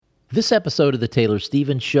This episode of The Taylor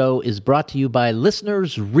Stevens Show is brought to you by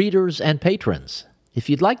listeners, readers, and patrons. If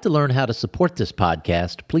you'd like to learn how to support this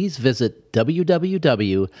podcast, please visit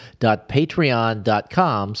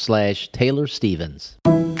www.patreon.com/Taylor Stevens.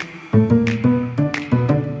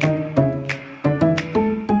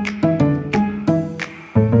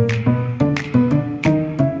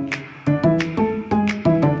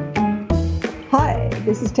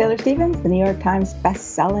 This is Taylor Stevens, the New York Times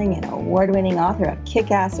best-selling and award-winning author of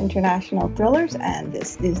kick-ass international thrillers, and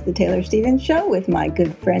this is The Taylor Stevens Show with my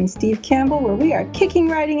good friend Steve Campbell, where we are kicking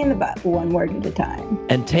writing in the butt one word at a time.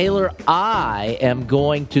 And Taylor, I am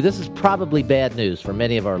going to, this is probably bad news for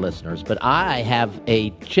many of our listeners, but I have a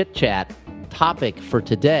chit-chat topic for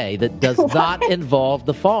today that does not involve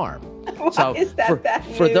the farm. Why is that bad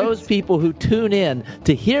news? For those people who tune in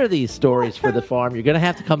to hear these stories for the farm, you're going to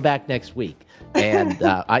have to come back next week. And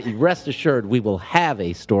rest assured, we will have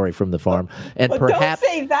a story from the farm. And perhaps don't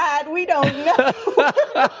say that. We don't know.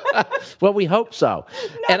 Well, we hope so.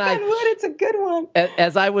 Knock on wood, it's a good one.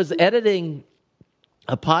 As I was editing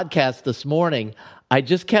a podcast this morning, I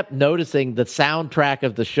just kept noticing the soundtrack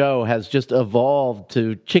of the show has just evolved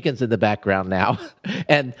to chickens in the background now.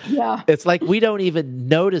 And It's like we don't even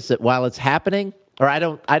notice it while it's happening. Or I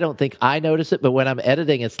don't think I notice it, but when I'm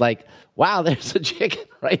editing, it's like, wow, there's a chicken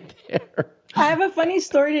right there. I have a funny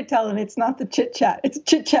story to tell, and it's not the chit-chat. It's a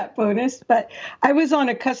chit-chat bonus, but I was on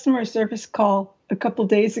a customer service call a couple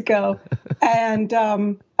days ago, and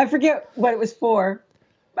I forget what it was for.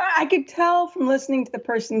 But I could tell from listening to the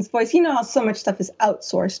person's voice, you know how so much stuff is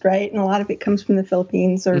outsourced, right? And a lot of it comes from the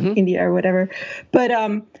Philippines or India or whatever. But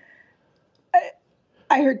I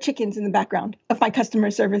heard chickens in the background of my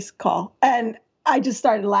customer service call, and I just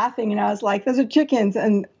started laughing, and I was like, those are chickens,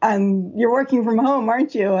 and you're working from home,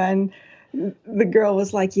 aren't you? And the girl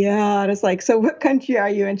was like, yeah. And I was like, so what country are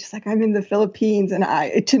you? And she's like, I'm in the Philippines. And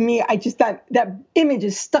that image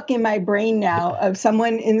is stuck in my brain now of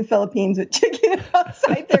someone in the Philippines with chicken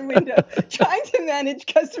outside their window trying to manage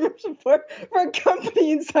customer support for a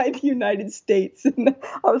company inside the United States. And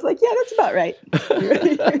I was like, yeah, that's about right.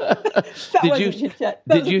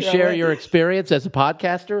 Did you share your experience as a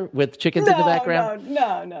podcaster with chickens in the background?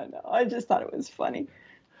 No. I just thought it was funny.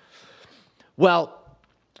 Well,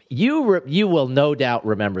 you will no doubt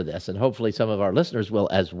remember this, and hopefully some of our listeners will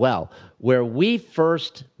as well, where we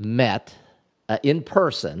first met in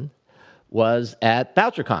person was at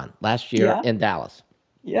BoucherCon last year in Dallas.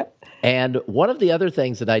 Yep. And one of the other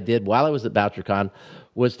things that I did while I was at BoucherCon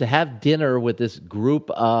was to have dinner with this group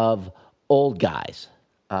of old guys.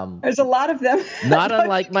 There's a lot of them. Not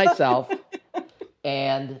unlike myself.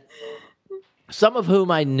 And some of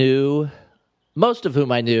whom I knew, most of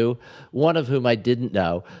whom I knew, one of whom I didn't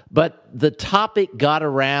know. But the topic got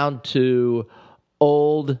around to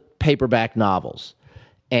old paperback novels.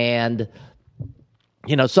 And,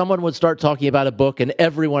 you know, someone would start talking about a book, and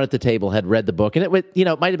everyone at the table had read the book. And it would,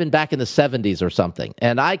 it might have been back in the 70s or something.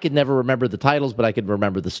 And I could never remember the titles, but I could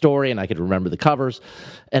remember the story, and I could remember the covers.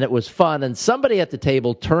 And it was fun. And somebody at the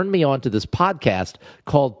table turned me on to this podcast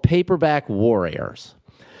called Paperback Warriors.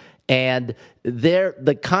 And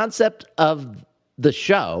the concept of the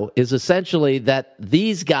show is essentially that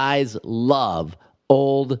these guys love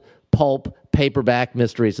old pulp paperback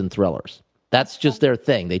mysteries and thrillers. That's just their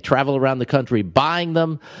thing. They travel around the country buying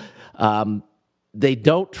them. They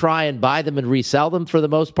don't try and buy them and resell them for the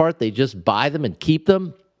most part. They just buy them and keep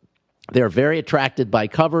them. They're very attracted by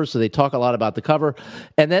covers, so they talk a lot about the cover.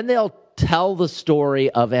 And then they'll tell the story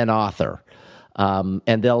of an author.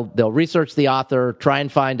 And they'll research the author, try and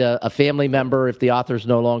find a family member if the author's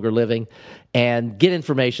no longer living, and get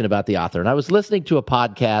information about the author. And I was listening to a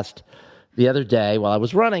podcast the other day while I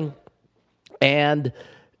was running, and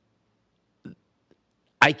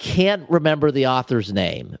I can't remember the author's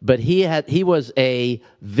name, but he was a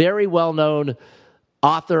very well-known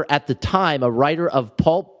author at the time, a writer of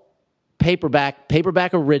pulp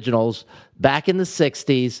paperback originals back in the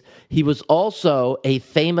 60s. He was also a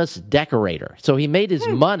famous decorator. So he made his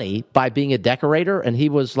money by being a decorator, and he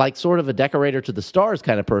was like sort of a decorator to the stars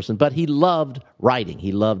kind of person, but he loved writing.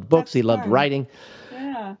 He loved books. He loved writing.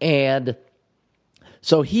 Yeah. And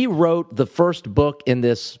so he wrote the first book in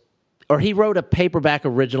this, or he wrote a paperback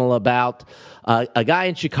original about a guy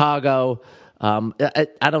in Chicago.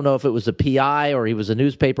 I don't know if it was a PI or he was a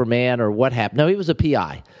newspaper man or what happened. No, he was a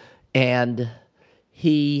PI. And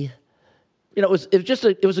he, it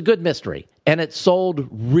was a good mystery, and it sold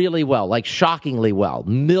really well, like shockingly well,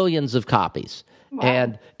 millions of copies. Wow.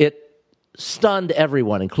 And it stunned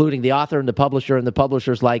everyone, including the author and the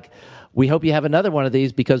publisher's like, we hope you have another one of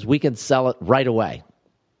these because we can sell it right away.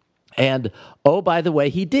 And oh, by the way,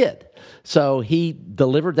 he did. So he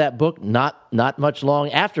delivered that book not much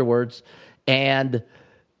long afterwards, and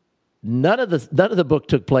none of the book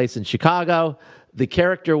took place in Chicago. The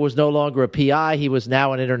character was no longer a PI; he was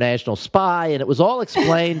now an international spy, and it was all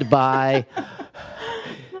explained by.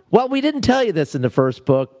 Well, we didn't tell you this in the first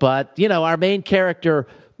book, but our main character,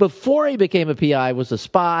 before he became a PI, was a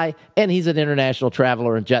spy, and he's an international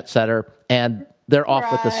traveler and jet setter, and they're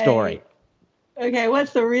off with the story. Okay,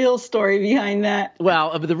 what's the real story behind that?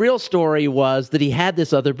 Well, the real story was that he had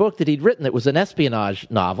this other book that he'd written that was an espionage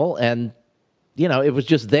novel, and it was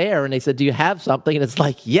just there, and they said, do you have something? And it's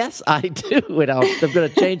like, yes, I do. And I'm going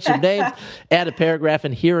to change some names, add a paragraph,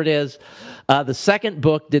 and here it is. The second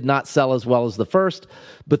book did not sell as well as the first,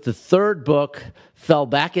 but the third book fell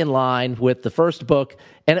back in line with the first book,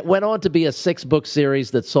 and it went on to be a 6-book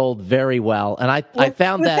series that sold very well. And I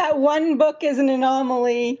found that one book is an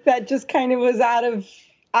anomaly that just kind of was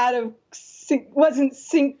wasn't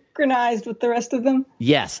synchronized with the rest of them.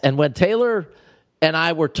 Yes, and when Taylor and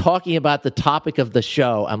I were talking about the topic of the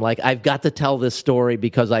show, I'm like, I've got to tell this story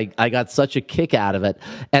because I got such a kick out of it.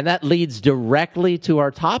 And that leads directly to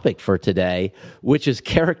our topic for today, which is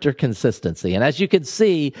character consistency. And as you can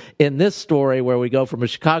see in this story, where we go from a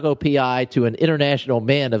Chicago PI to an international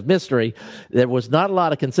man of mystery, there was not a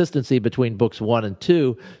lot of consistency between books 1 and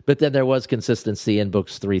 2, but then there was consistency in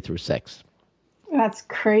books 3 through 6. That's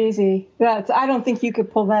crazy. I don't think you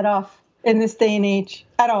could pull that off in this day and age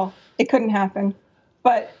at all. It couldn't happen.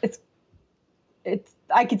 But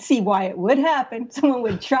I could see why it would happen. Someone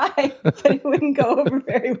would try, but it wouldn't go over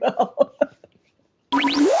very well.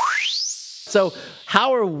 So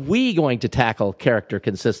how are we going to tackle character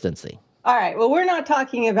consistency? All right. Well, we're not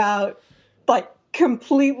talking about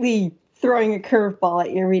completely throwing a curveball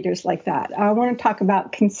at your readers like that. I want to talk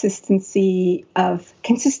about consistency of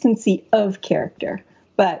character,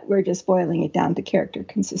 but we're just boiling it down to character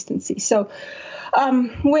consistency. So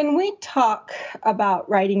when we talk about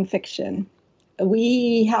writing fiction,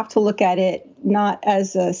 we have to look at it not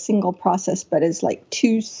as a single process, but as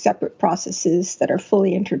 2 separate processes that are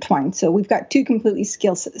fully intertwined. So we've got two completely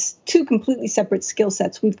separate skill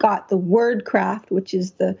sets. We've got the word craft, which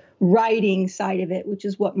is the writing side of it, which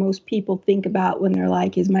is what most people think about when they're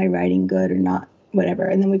like, is my writing good or not, whatever.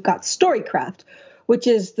 And then we've got storycraft, which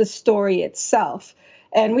is the story itself.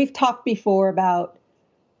 And we've talked before about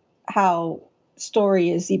how story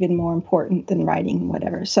is even more important than writing,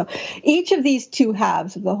 whatever. So each of these 2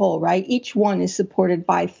 halves of the whole, right? Each one is supported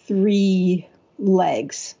by 3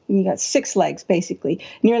 legs. You got 6 legs, basically.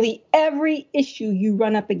 Nearly every issue you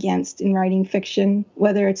run up against in writing fiction,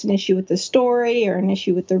 whether it's an issue with the story or an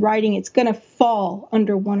issue with the writing, it's going to fall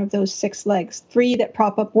under one of those 6 legs. 3 that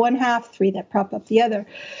prop up one half, 3 that prop up the other.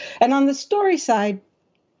 And on the story side,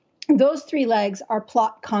 those 3 legs are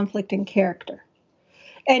plot, conflict, and character.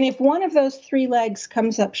 And if one of those 3 legs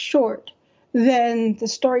comes up short, then the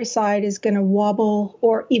story side is going to wobble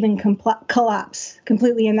or even collapse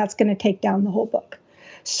completely, and that's going to take down the whole book.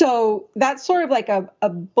 So that's sort of like a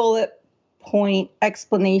bullet point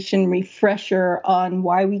explanation refresher on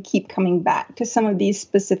why we keep coming back to some of these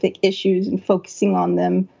specific issues and focusing on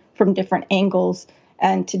them from different angles.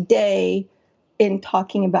 And today, in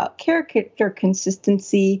talking about character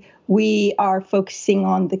consistency, we are focusing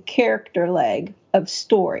on the character leg of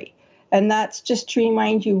story. And that's just to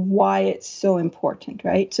remind you why it's so important,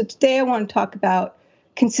 right? So today I want to talk about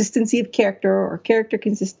consistency of character or character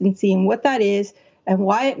consistency and what that is and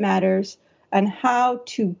why it matters and how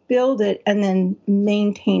to build it and then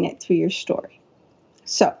maintain it through your story.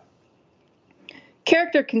 So,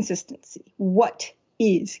 character consistency. What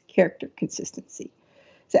is character consistency?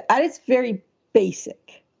 So at its very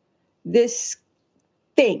basic, this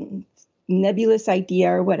thing, nebulous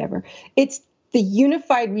idea or whatever, it's the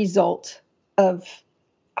unified result of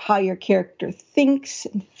how your character thinks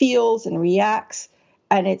and feels and reacts.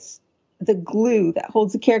 And it's the glue that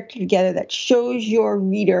holds the character together that shows your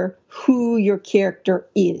reader who your character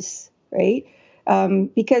is, right?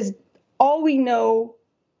 Because all we know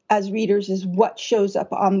as readers is what shows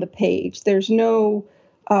up on the page. There's no,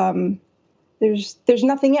 there's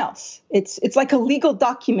nothing else. It's like a legal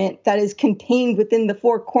document that is contained within the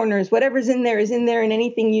 4 corners. Whatever's in there is in there, and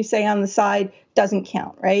anything you say on the side doesn't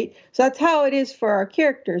count, right? So that's how it is for our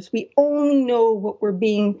characters. We only know what we're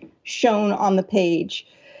being shown on the page.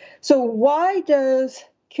 So why does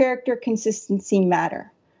character consistency matter?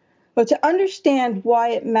 Well, to understand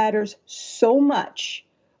why it matters so much,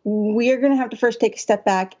 we are going to have to first take a step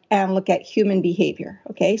back and look at human behavior,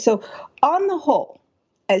 okay? So on the whole,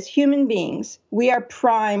 as human beings, we are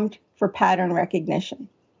primed for pattern recognition.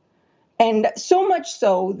 And so much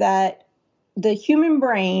so that the human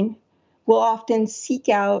brain will often seek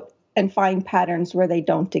out and find patterns where they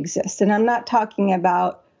don't exist. And I'm not talking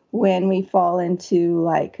about when we fall into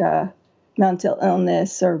like mental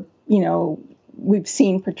illness or, we've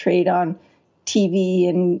seen portrayed on TV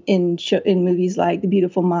and in movies like The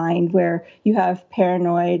Beautiful Mind, where you have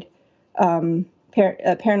paranoid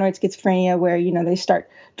schizophrenia, where, they start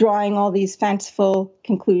drawing all these fanciful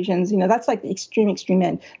conclusions. That's like the extreme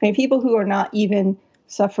end. I mean, people who are not even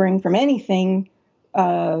suffering from anything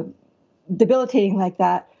debilitating like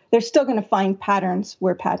that, they're still going to find patterns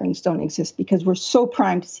where patterns don't exist because we're so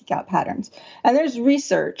primed to seek out patterns. And there's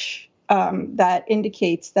research that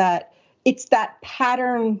indicates that it's that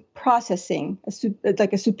pattern processing,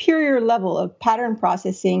 like a superior level of pattern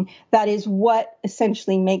processing, that is what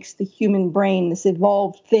essentially makes the human brain, this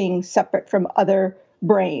evolved thing, separate from other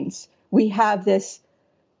brains. We have this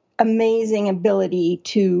amazing ability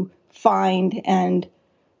to find and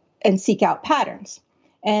seek out patterns.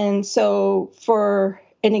 And so for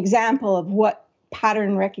an example of what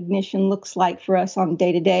pattern recognition looks like for us on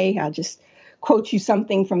day to day, I'll just quote you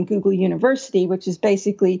something from Google University, which is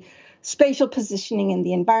basically spatial positioning in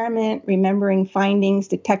the environment, remembering findings,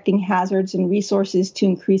 detecting hazards and resources to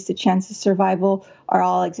increase the chance of survival are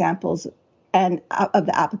all examples of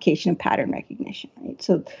the application of pattern recognition. Right?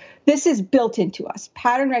 So this is built into us.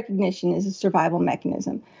 Pattern recognition is a survival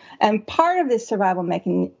mechanism. And part of this survival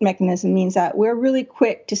mechanism means that we're really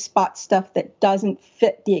quick to spot stuff that doesn't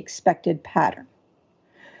fit the expected pattern.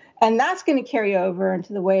 And that's going to carry over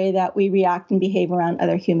into the way that we react and behave around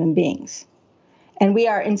other human beings. And we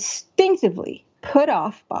are instinctively put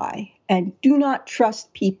off by and do not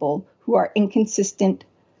trust people who are inconsistent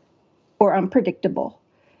or unpredictable.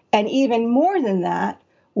 And even more than that,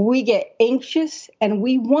 we get anxious and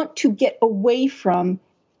we want to get away from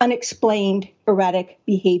unexplained erratic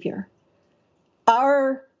behavior.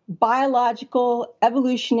 Our biological,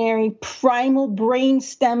 evolutionary, primal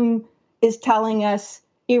brainstem is telling us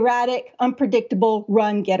erratic, unpredictable,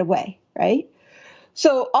 run, get away, right?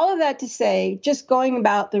 So all of that to say, just going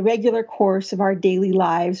about the regular course of our daily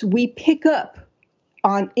lives, we pick up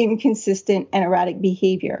on inconsistent and erratic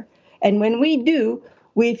behavior. And when we do,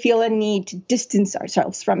 we feel a need to distance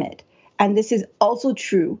ourselves from it. And this is also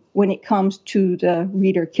true when it comes to the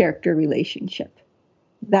reader-character relationship.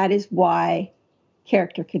 That is why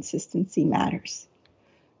character consistency matters.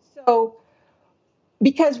 So,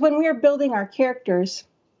 because when we are building our characters,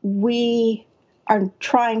 we are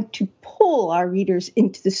trying to pull our readers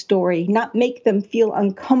into the story, not make them feel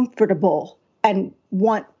uncomfortable and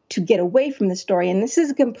want to get away from the story. And this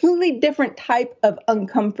is a completely different type of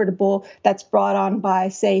uncomfortable that's brought on by,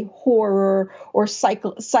 say, horror or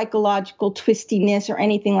psychological twistiness or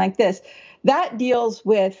anything like this. That deals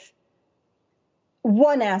with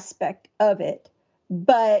one aspect of it.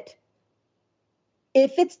 But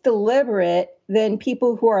if it's deliberate, then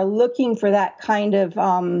people who are looking for that kind of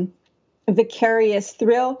vicarious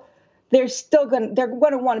thrill, they're going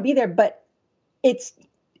to want to be there, but it's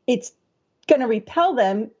going to repel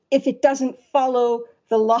them if it doesn't follow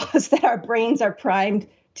the laws that our brains are primed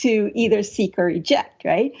to either seek or reject,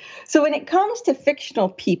 right? So when it comes to fictional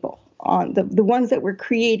people, on the ones that we're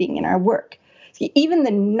creating in our work, even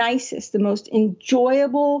the nicest, the most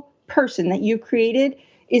enjoyable person that you created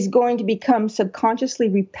is going to become subconsciously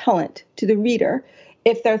repellent to the reader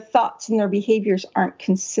if their thoughts and their behaviors aren't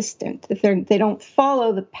consistent, if they don't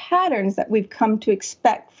follow the patterns that we've come to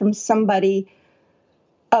expect from somebody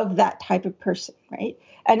of that type of person, right?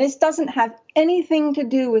 And this doesn't have anything to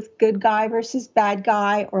do with good guy versus bad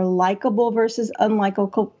guy or likable versus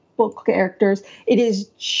unlikable characters. It is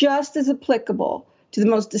just as applicable to the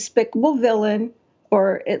most despicable villain,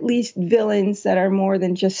 or at least villains that are more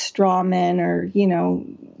than just straw men or,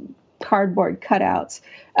 cardboard cutouts,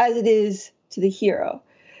 as it is to the hero.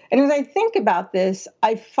 And as I think about this,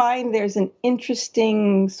 I find there's an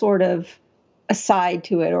interesting sort of aside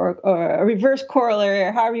to it, or a reverse corollary,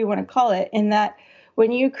 or however you want to call it, in that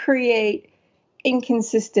when you create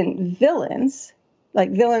inconsistent villains,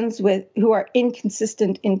 like villains who are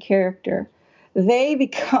inconsistent in character, they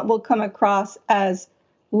will come across as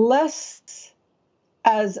less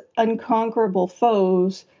as unconquerable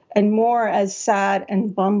foes and more as sad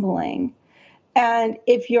and bumbling. And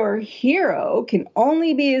if your hero can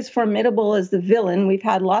only be as formidable as the villain, we've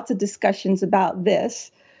had lots of discussions about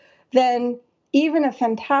this, then even a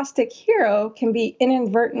fantastic hero can be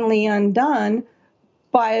inadvertently undone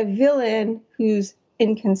by a villain who's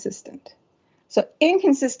inconsistent. So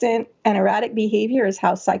inconsistent and erratic behavior is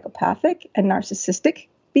how psychopathic and narcissistic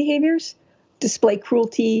behaviors display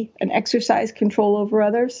cruelty and exercise control over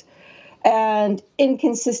others. And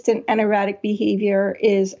inconsistent and erratic behavior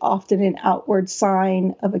is often an outward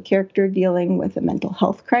sign of a character dealing with a mental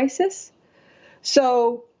health crisis.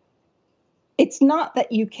 So it's not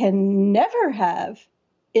that you can never have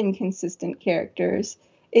inconsistent characters.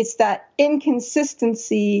 It's that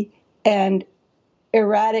inconsistency and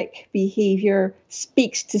erratic behavior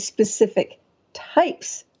speaks to specific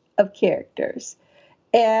types of characters.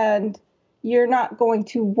 And you're not going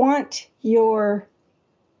to want your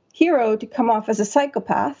hero to come off as a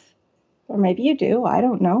psychopath, or maybe you do, I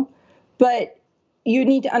don't know. But you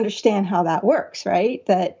need to understand how that works, right?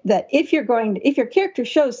 That if your character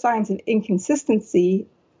shows signs of inconsistency,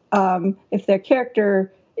 if their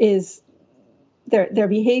character is their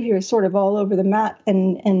behavior is sort of all over the map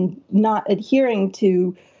and not adhering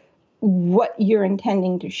to what you're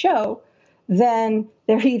intending to show, then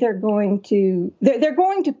they're either going to they're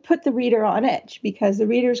going to put the reader on edge, because the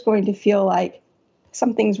reader's going to feel like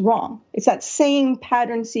something's wrong. It's that same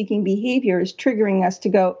pattern-seeking behavior is triggering us to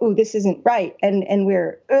go, "Oh, this isn't right," and we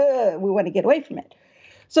want to get away from it.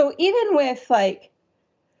 So even with like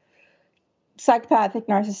psychopathic,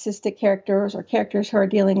 narcissistic characters or characters who are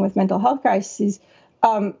dealing with mental health crises,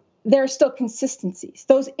 there are still consistencies.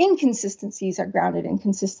 Those inconsistencies are grounded in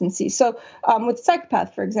consistency. So with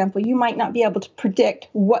psychopath, for example, you might not be able to predict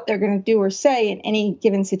what they're going to do or say in any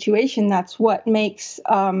given situation. That's what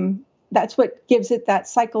gives it that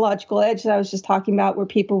psychological edge that I was just talking about, where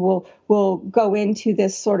people will go into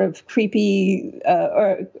this sort of creepy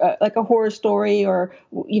or like a horror story or,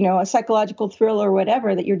 a psychological thriller or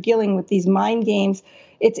whatever, that you're dealing with these mind games.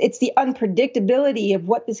 It's the unpredictability of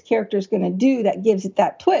what this character is going to do that gives it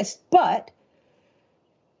that twist. But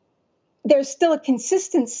there's still a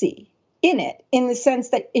consistency in it, in the sense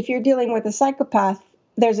that if you're dealing with a psychopath,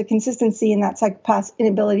 there's a consistency in that psychopath's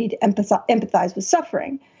inability to empathize with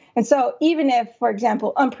suffering. And so even if, for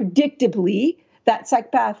example, unpredictably, that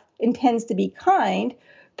psychopath intends to be kind,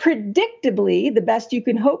 predictably, the best you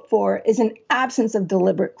can hope for is an absence of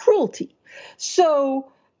deliberate cruelty.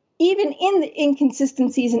 So even in the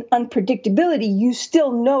inconsistencies and unpredictability, you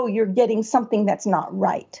still know you're getting something that's not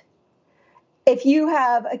right. If you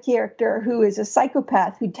have a character who is a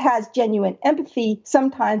psychopath who has genuine empathy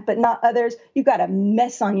sometimes, but not others, you've got a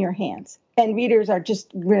mess on your hands. And readers are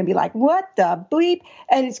just going to be like, what the bleep?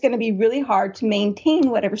 And it's going to be really hard to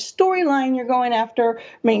maintain whatever storyline you're going after,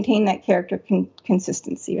 maintain that character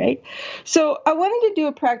consistency, right? So I wanted to do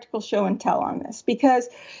a practical show and tell on this, because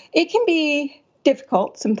it can be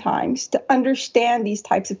difficult sometimes to understand these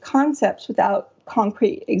types of concepts without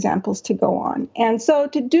concrete examples to go on. And so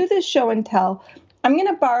to do this show and tell, I'm going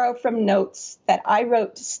to borrow from notes that I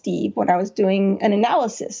wrote to Steve when I was doing an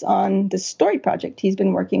analysis on the story project he's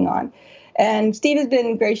been working on. And Steve has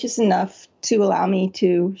been gracious enough to allow me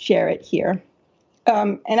to share it here.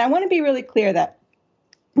 And I want to be really clear that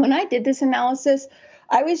when I did this analysis,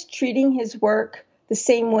 I was treating his work the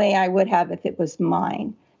same way I would have if it was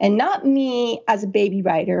mine. And not me as a baby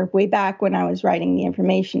writer way back when I was writing the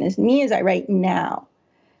information, as me as I write now,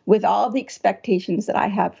 with all the expectations that I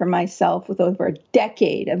have for myself with over a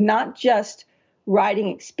decade of not just writing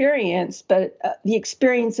experience, but the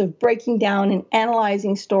experience of breaking down and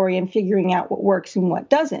analyzing story and figuring out what works and what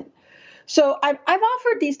doesn't. So I've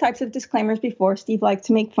offered these types of disclaimers before. Steve likes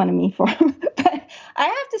to make fun of me for them, but I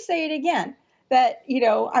have to say it again. That,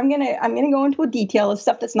 I'm gonna go into a detail of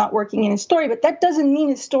stuff that's not working in a story, but that doesn't mean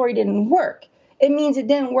his story didn't work. It means it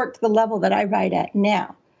didn't work to the level that I write at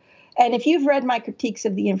now. And if you've read my critiques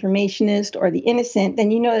of The Informationist or The Innocent,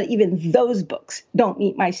 then you know that even those books don't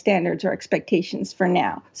meet my standards or expectations for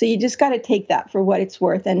now. So you just got to take that for what it's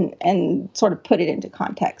worth and sort of put it into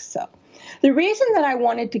context. So the reason that I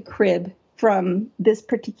wanted to crib from this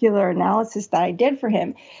particular analysis that I did for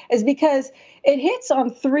him is because it hits on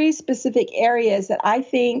three specific areas that I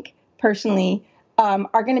think personally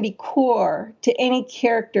are going to be core to any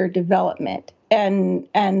character development and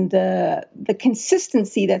the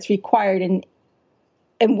consistency that's required and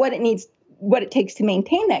what it takes to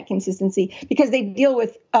maintain that consistency, because they deal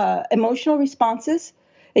with emotional responses,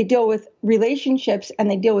 they deal with relationships, and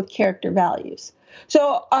they deal with character values.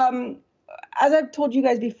 So as I've told you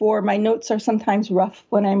guys before, my notes are sometimes rough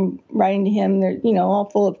when I'm writing to him. They're, all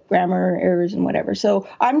full of grammar errors and whatever. So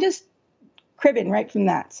I'm just cribbing right from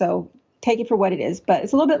that. So take it for what it is, but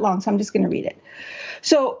it's a little bit long, so I'm just going to read it.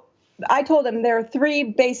 So I told him there are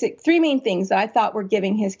three main things that I thought were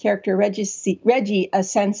giving his character Reggie a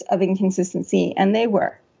sense of inconsistency, and they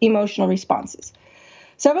were emotional responses.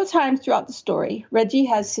 Several times throughout the story, Reggie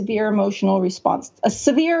has a severe emotional response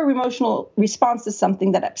to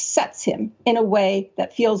something that upsets him in a way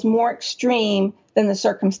that feels more extreme than the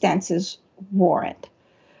circumstances warrant.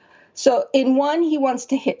 So in one, he wants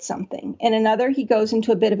to hit something. In another, he goes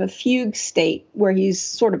into a bit of a fugue state where he's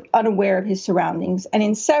sort of unaware of his surroundings. And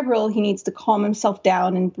in several, he needs to calm himself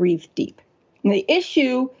down and breathe deep. And the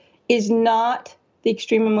issue is not the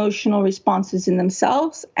extreme emotional responses in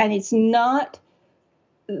themselves, and it's not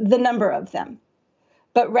the number of them,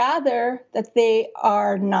 but rather that they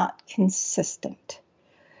are not consistent.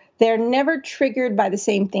 They're never triggered by the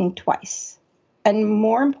same thing twice. And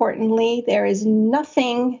more importantly, there is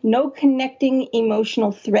no connecting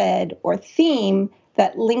emotional thread or theme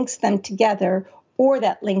that links them together or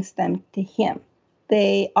that links them to him.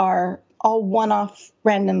 They are all one-off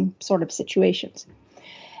random sort of situations.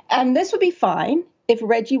 And this would be fine if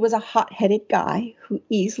Reggie was a hot-headed guy who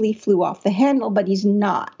easily flew off the handle, but he's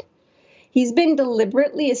not. He's been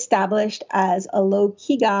deliberately established as a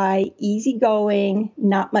low-key guy, easygoing,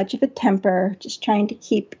 not much of a temper, just trying to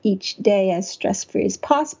keep each day as stress-free as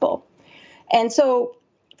possible. And so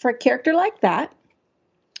for a character like that,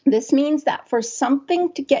 this means that for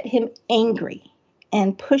something to get him angry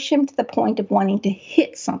and push him to the point of wanting to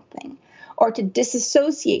hit something or to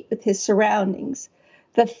disassociate with his surroundings,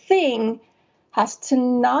 the thing has to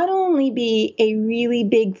not only be a really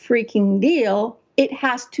big freaking deal, it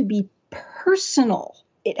has to be personal.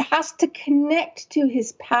 It has to connect to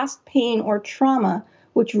his past pain or trauma,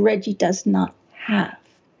 which Reggie does not have.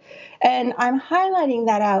 And I'm highlighting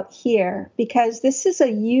that out here because this is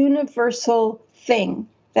a universal thing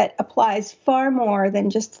that applies far more than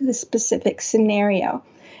just to the specific scenario.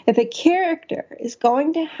 If a character is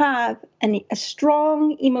going to have a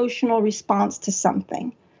strong emotional response to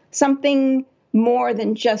something more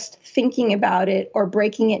than just thinking about it or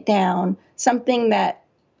breaking it down, something that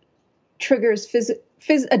triggers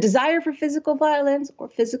a desire for physical violence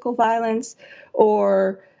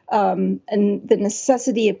or and the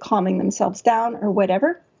necessity of calming themselves down or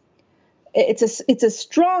whatever. It's a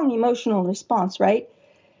strong emotional response, right?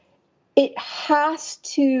 It has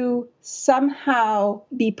to somehow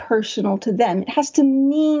be personal to them. It has to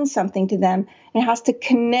mean something to them. It has to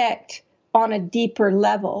connect on a deeper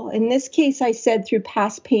level. In this case, I said through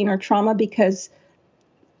past pain or trauma because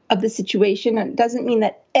of the situation. It doesn't mean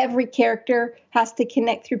that every character has to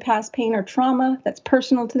connect through past pain or trauma that's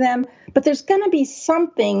personal to them, but there's going to be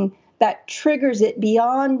something that triggers it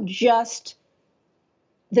beyond just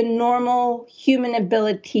the normal human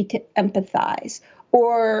ability to empathize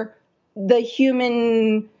or the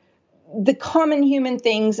common human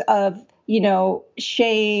things of,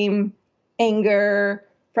 shame, anger,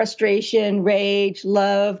 frustration, rage,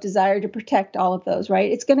 love, desire to protect, all of those,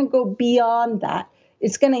 right? It's going to go beyond that.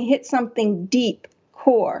 It's going to hit something deep,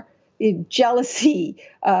 core, jealousy,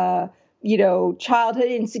 childhood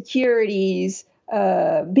insecurities,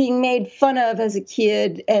 being made fun of as a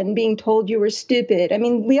kid and being told you were stupid. I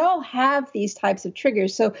mean, we all have these types of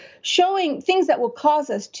triggers. So showing things that will cause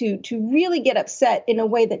us to really get upset in a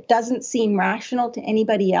way that doesn't seem rational to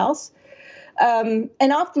anybody else. And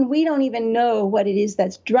often we don't even know what it is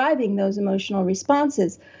that's driving those emotional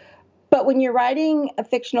responses. But when you're writing a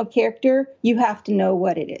fictional character, you have to know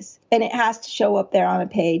what it is. And it has to show up there on a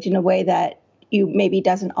page in a way that maybe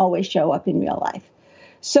doesn't always show up in real life.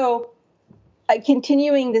 So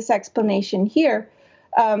continuing this explanation here,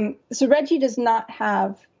 so Reggie does not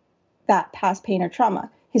have that past pain or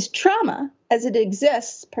trauma. His trauma, as it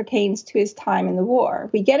exists, pertains to his time in the war.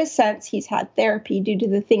 We get a sense he's had therapy due to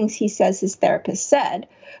the things he says his therapist said,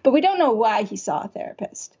 but we don't know why he saw a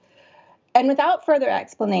therapist. And without further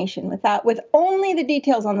explanation, with only the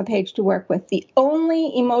details on the page to work with, the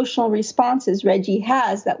only emotional responses Reggie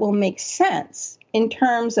has that will make sense in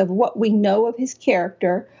terms of what we know of his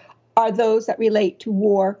character are those that relate to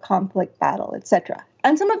war, conflict, battle, etc.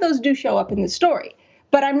 And some of those do show up in the story,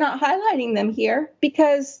 but I'm not highlighting them here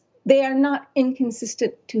because they are not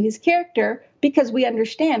inconsistent to his character because we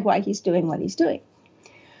understand why he's doing what he's doing.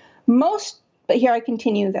 But here I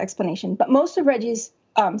continue the explanation, but most of Reggie's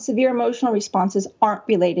severe emotional responses aren't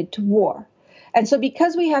related to war. And so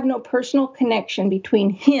because we have no personal connection between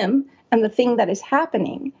him and the thing that is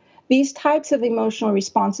happening, these types of emotional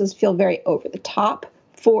responses feel very over the top,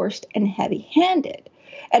 forced, and heavy-handed.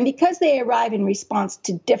 And because they arrive in response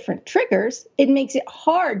to different triggers, it makes it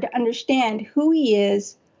hard to understand who he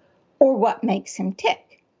is or what makes him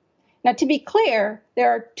tick. Now, to be clear,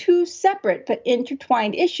 there are two separate but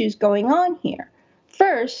intertwined issues going on here.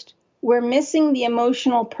 First, we're missing the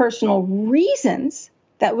emotional, personal reasons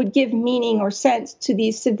that would give meaning or sense to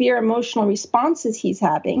these severe emotional responses he's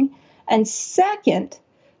having. And second,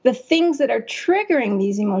 the things that are triggering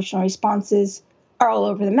these emotional responses are all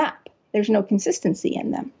over the map. There's no consistency in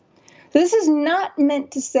them. So this is not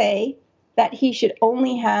meant to say that he should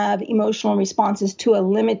only have emotional responses to a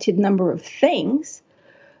limited number of things.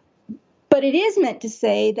 But it is meant to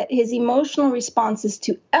say that his emotional responses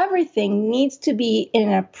to everything needs to be in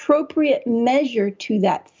an appropriate measure to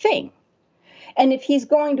that thing. And if he's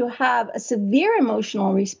going to have a severe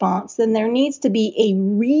emotional response, then there needs to be a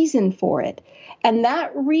reason for it. And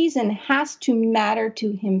that reason has to matter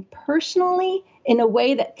to him personally in a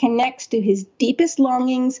way that connects to his deepest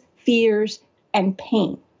longings, fears, and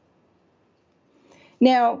pain.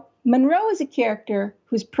 Now, Monroe is a character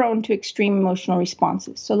who's prone to extreme emotional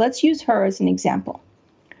responses. So let's use her as an example.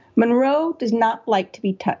 Monroe does not like to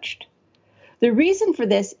be touched. The reason for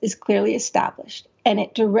this is clearly established, and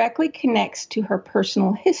it directly connects to her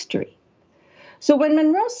personal history. So when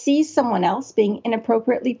Monroe sees someone else being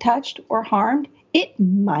inappropriately touched or harmed, it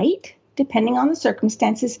might, depending on the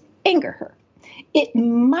circumstances, anger her. It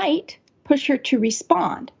might push her to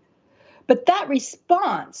respond. But that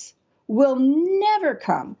response will never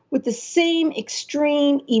come with the same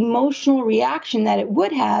extreme emotional reaction that it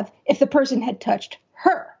would have if the person had touched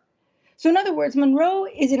her. So in other words, Monroe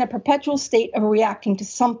is in a perpetual state of reacting to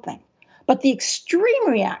something. But the extreme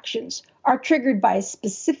reactions are triggered by a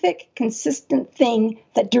specific, consistent thing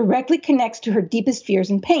that directly connects to her deepest fears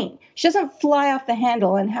and pain. She doesn't fly off the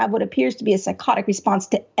handle and have what appears to be a psychotic response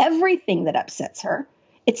to everything that upsets her.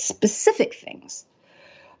 It's specific things.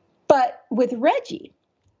 But with Reggie,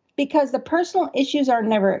 because the personal issues are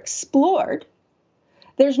never explored,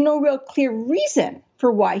 there's no real clear reason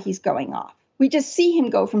for why he's going off. We just see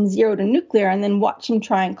him go from zero to nuclear and then watch him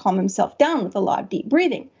try and calm himself down with a lot of deep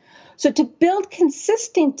breathing. So to build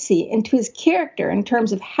consistency into his character in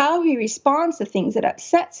terms of how he responds to things that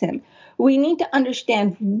upsets him, we need to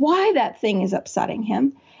understand why that thing is upsetting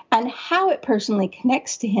him and how it personally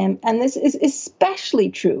connects to him. And this is especially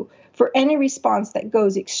true for any response that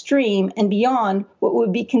goes extreme and beyond what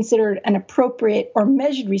would be considered an appropriate or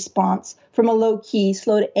measured response from a low-key,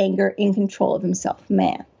 slow to anger, in control of himself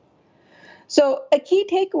man. So a key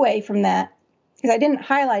takeaway from that, because I didn't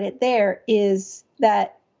highlight it there, is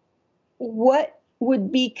that what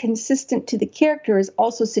would be consistent to the character is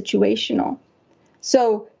also situational.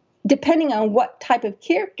 So depending on what type of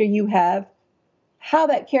character you have, how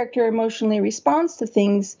that character emotionally responds to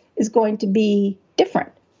things is going to be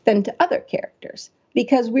different than to other characters,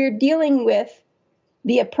 because we're dealing with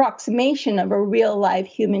the approximation of a real live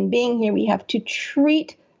human being here. We have to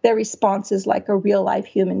treat their responses like a real live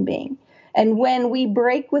human being. And when we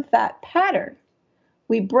break with that pattern,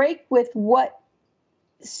 we break with what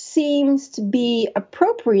seems to be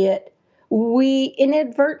appropriate, we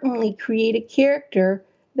inadvertently create a character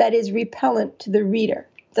that is repellent to the reader.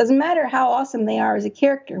 It doesn't matter how awesome they are as a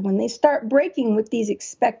character. When they start breaking with these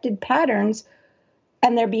expected patterns,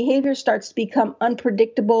 and their behavior starts to become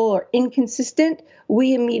unpredictable or inconsistent,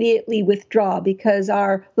 we immediately withdraw because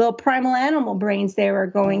our little primal animal brains there are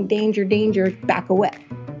going, danger, danger, back away.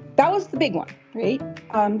 That was the big one, right?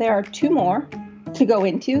 There are two more to go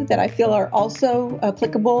into that I feel are also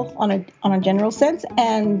applicable on a general sense,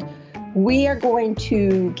 and we are going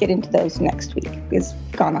to get into those next week because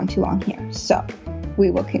we've gone on too long here. So we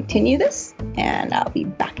will continue this, and I'll be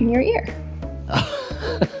back in your ear.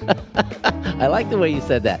 I like the way you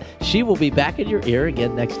said that. She will be back in your ear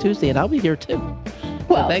again next Tuesday, and I'll be here too.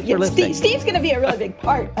 Well, so thanks for listening. Steve's going to be a really big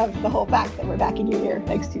part of the whole fact that we're back in your ear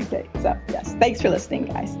next Tuesday. So, yes, thanks for listening,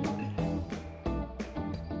 guys.